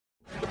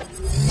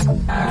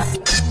This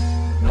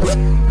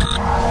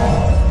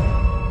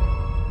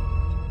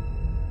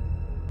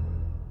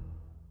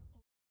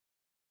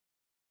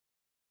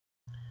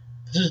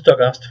is Doug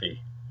Ostafi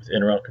with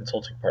interRel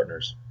Consulting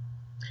Partners.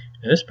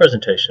 In this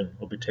presentation,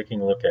 we'll be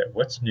taking a look at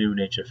what's new in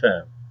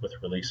HFM with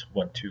Release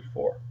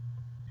 1.2.4.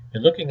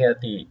 In looking at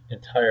the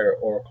entire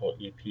Oracle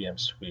EPM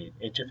suite,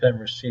 HFM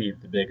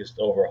received the biggest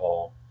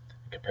overhaul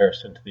in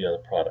comparison to the other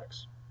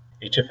products.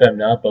 HFM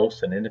now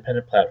boasts an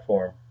independent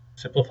platform,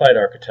 simplified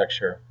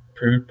architecture,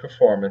 improved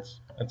performance,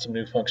 and some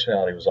new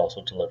functionality was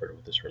also delivered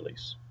with this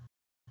release.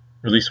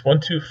 Release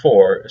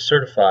 1.2.4 is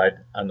certified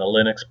on the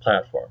Linux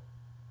platform,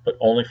 but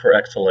only for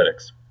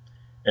Exalytics,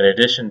 in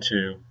addition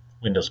to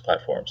Windows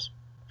platforms.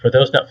 For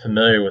those not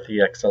familiar with the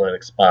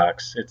Exalytics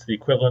box, it's the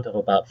equivalent of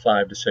about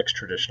 5 to 6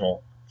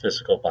 traditional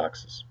physical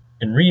boxes.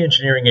 In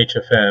re-engineering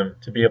HFM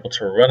to be able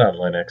to run on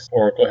Linux,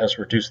 Oracle has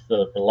reduced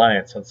the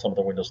reliance on some of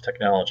the Windows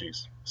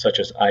technologies, such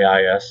as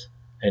IIS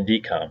and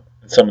DCOM,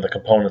 and some of the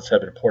components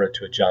have been ported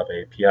to a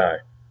Java API.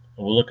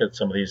 And we'll look at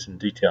some of these in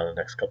detail in the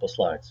next couple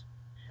slides.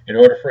 In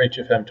order for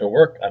HFM to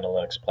work on a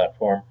Linux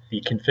platform, the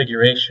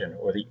configuration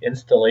or the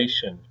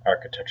installation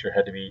architecture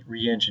had to be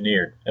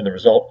re-engineered, and the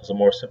result was a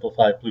more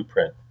simplified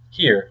blueprint.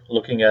 Here,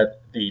 looking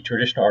at the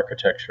traditional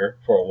architecture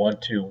for a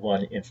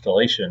 1.2.1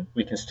 installation,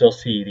 we can still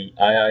see the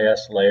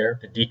IIS layer,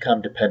 the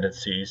DCOM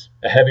dependencies,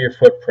 a heavier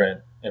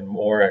footprint, and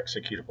more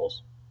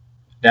executables.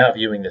 Now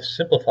viewing the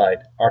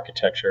simplified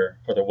architecture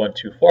for the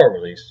 1.2.4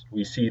 release,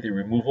 we see the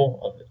removal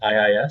of the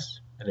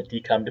IIS and the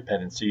DCOM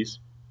dependencies,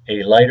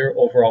 a lighter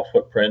overall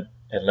footprint,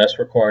 and less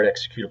required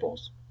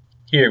executables.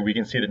 Here we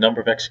can see the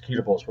number of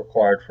executables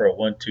required for a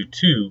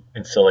 1.2.2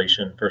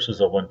 installation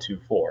versus a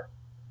 1.2.4.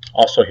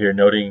 Also here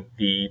noting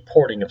the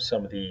porting of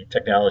some of the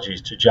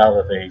technologies to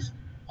Java-based.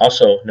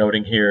 Also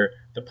noting here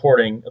the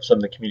porting of some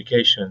of the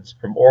communications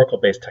from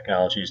Oracle-based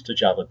technologies to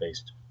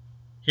Java-based.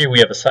 Here we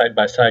have a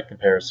side-by-side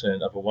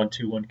comparison of a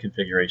 1.2.1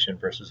 configuration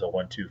versus a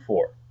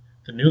 1.2.4.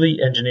 The newly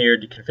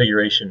engineered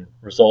configuration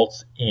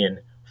results in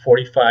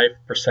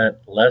 45%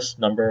 less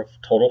number of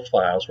total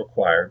files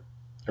required,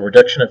 a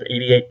reduction of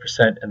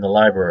 88% in the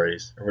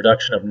libraries, a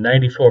reduction of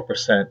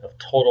 94% of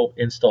total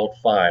installed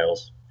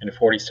files, and a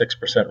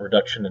 46%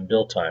 reduction in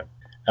build time.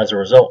 As a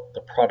result,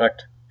 the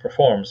product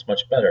performs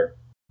much better.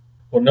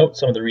 We'll note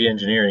some of the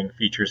re-engineering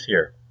features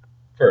here.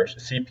 First,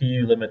 the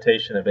CPU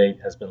limitation of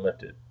 8 has been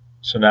lifted.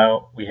 So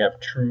now we have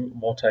true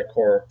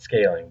multi-core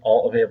scaling.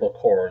 All available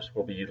cores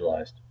will be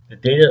utilized. The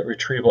data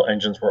retrieval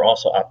engines were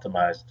also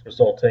optimized,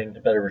 resulting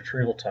in better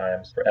retrieval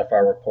times for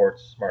FR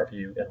reports,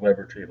 SmartView, and web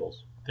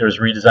retrievals. There is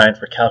redesign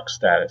for calc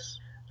status.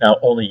 Now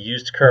only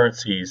used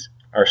currencies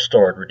are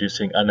stored,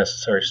 reducing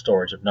unnecessary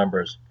storage of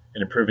numbers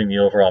and improving the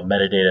overall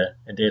metadata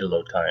and data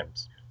load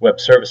times. Web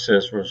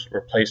services was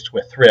replaced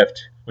with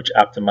Thrift, which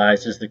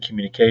optimizes the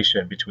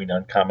communication between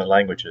uncommon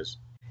languages.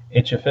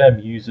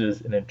 HFM uses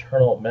an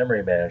internal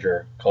memory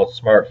manager called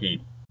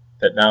SmartHeap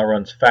that now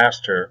runs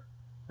faster,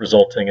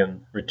 resulting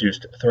in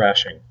reduced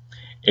thrashing.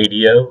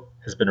 ADO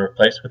has been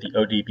replaced with the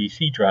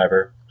ODBC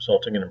driver,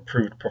 resulting in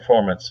improved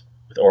performance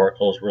with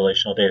Oracle's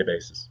relational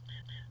databases.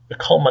 The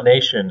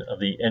culmination of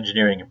the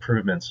engineering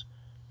improvements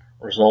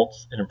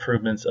results in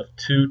improvements of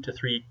 2 to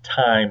 3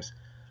 times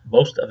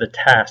most of the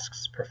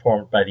tasks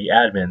performed by the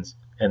admins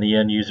and the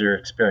end user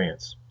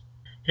experience.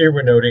 Here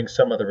we're noting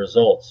some of the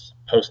results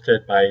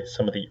posted by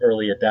some of the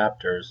early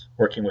adapters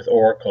working with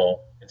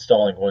Oracle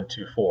installing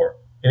 1.2.4.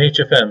 In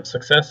HFM,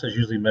 success is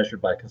usually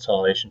measured by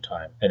consolidation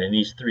time, and in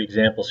these 3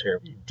 examples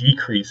here, we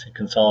decrease in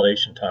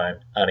consolidation time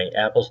on an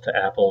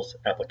apples-to-apples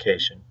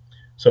application.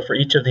 So for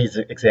each of these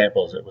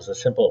examples, it was a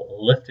simple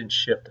lift and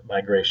shift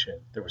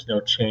migration. There was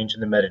no change in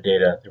the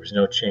metadata. There was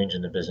no change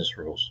in the business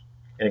rules.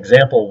 In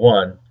example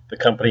 1, the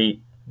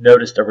company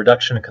noticed a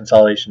reduction in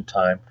consolidation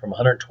time from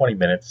 120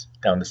 minutes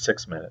down to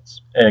 6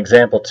 minutes. In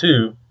example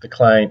 2, the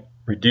client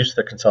reduced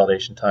the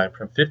consolidation time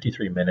from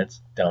 53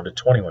 minutes down to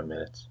 21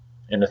 minutes.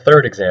 In the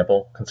third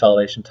example,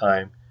 consolidation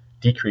time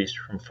decreased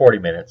from 40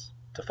 minutes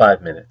to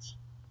 5 minutes.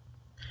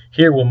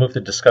 Here we'll move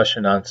the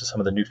discussion on to some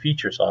of the new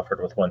features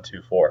offered with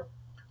 1.2.4.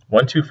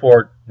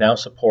 1.2.4 now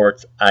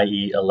supports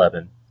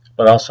IE11,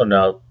 but also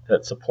note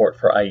that support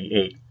for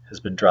IE8 has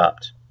been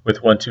dropped.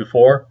 With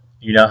 1.2.4,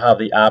 you now have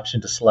the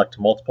option to select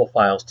multiple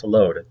files to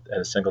load at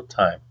a single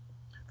time.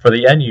 For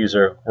the end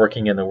user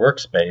working in the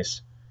workspace,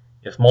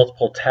 if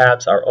multiple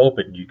tabs are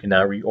open, you can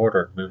now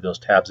reorder and move those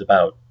tabs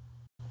about.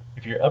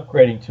 If you're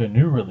upgrading to a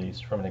new release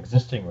from an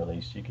existing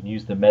release, you can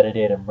use the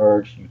metadata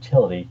merge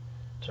utility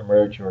to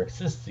merge your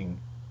existing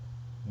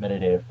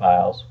metadata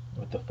files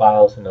with the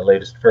files in the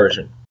latest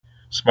version.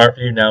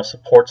 SmartView now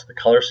supports the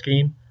color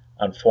scheme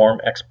on form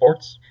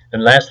exports.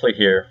 And lastly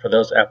here, for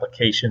those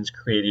applications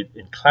created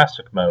in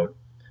classic mode,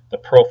 the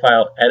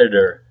profile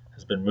editor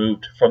has been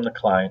moved from the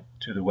client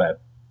to the web.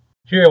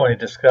 Here I want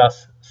to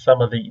discuss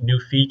some of the new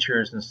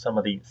features and some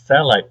of the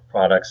satellite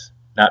products,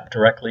 not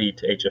directly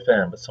to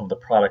HFM, but some of the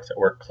products that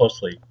work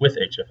closely with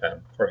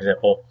HFM. For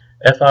example,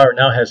 FR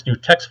now has new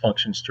text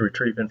functions to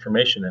retrieve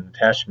information and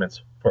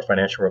attachments for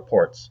financial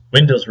reports.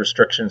 Windows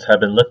restrictions have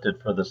been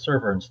lifted for the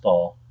server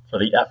install for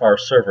the FR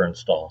server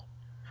install.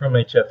 From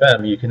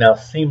HFM, you can now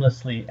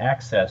seamlessly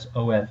access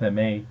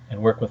OFMA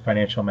and work with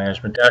financial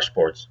management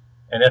dashboards.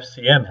 And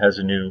FCM has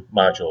a new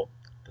module,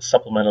 the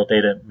Supplemental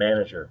Data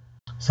Manager.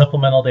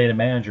 Supplemental Data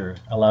Manager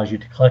allows you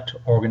to collect,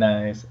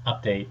 organize,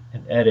 update,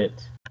 and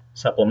edit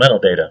supplemental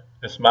data.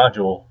 This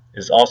module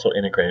is also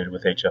integrated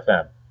with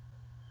HFM.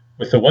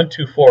 With the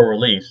 1.2.4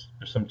 release,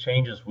 there's some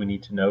changes we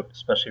need to note,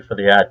 especially for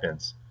the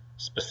admins,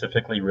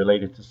 specifically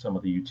related to some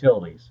of the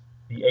utilities.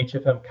 The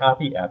HFM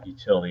Copy App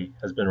utility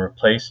has been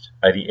replaced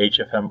by the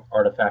HFM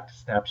Artifact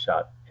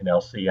Snapshot in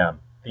LCM.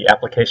 The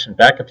Application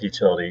Backup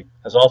utility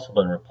has also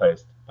been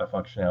replaced by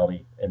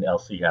functionality in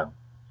LCM.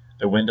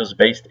 The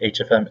Windows-based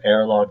HFM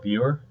Error Log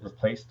Viewer is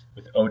replaced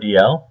with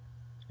ODL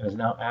and is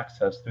now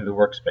accessed through the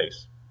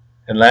workspace.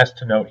 And last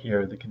to note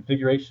here, the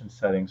configuration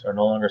settings are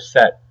no longer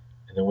set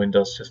in the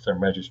Windows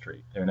System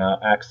Registry. They're now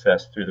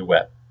accessed through the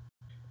web.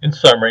 In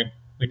summary,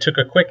 we took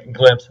a quick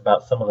glimpse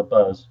about some of the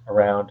buzz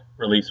around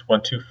Release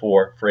 1.2.4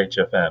 for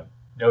HFM,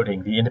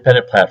 noting the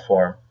independent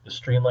platform, the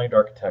streamlined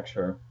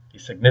architecture, the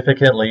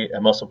significantly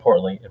and most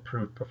importantly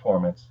improved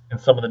performance, and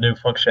some of the new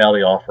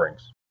functionality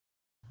offerings.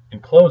 In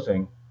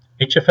closing,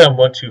 HFM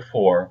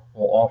 1.2.4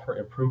 will offer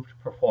improved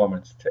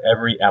performance to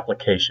every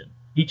application.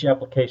 Each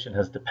application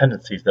has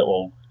dependencies that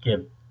will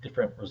give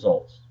different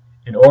results.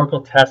 In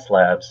Oracle test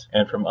labs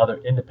and from other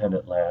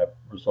independent lab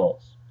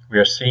results, we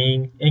are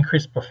seeing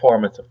increased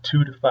performance of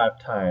 2 to 5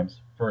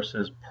 times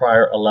versus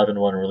prior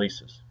 11.1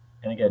 releases.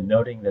 And again,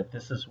 noting that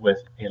this is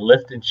with a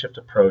lift and shift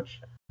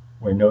approach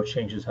where no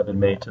changes have been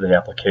made to the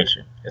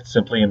application. It's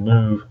simply a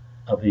move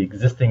of the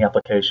existing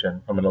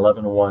application from an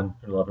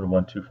 11.1 to an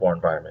 11.1.2.4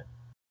 environment.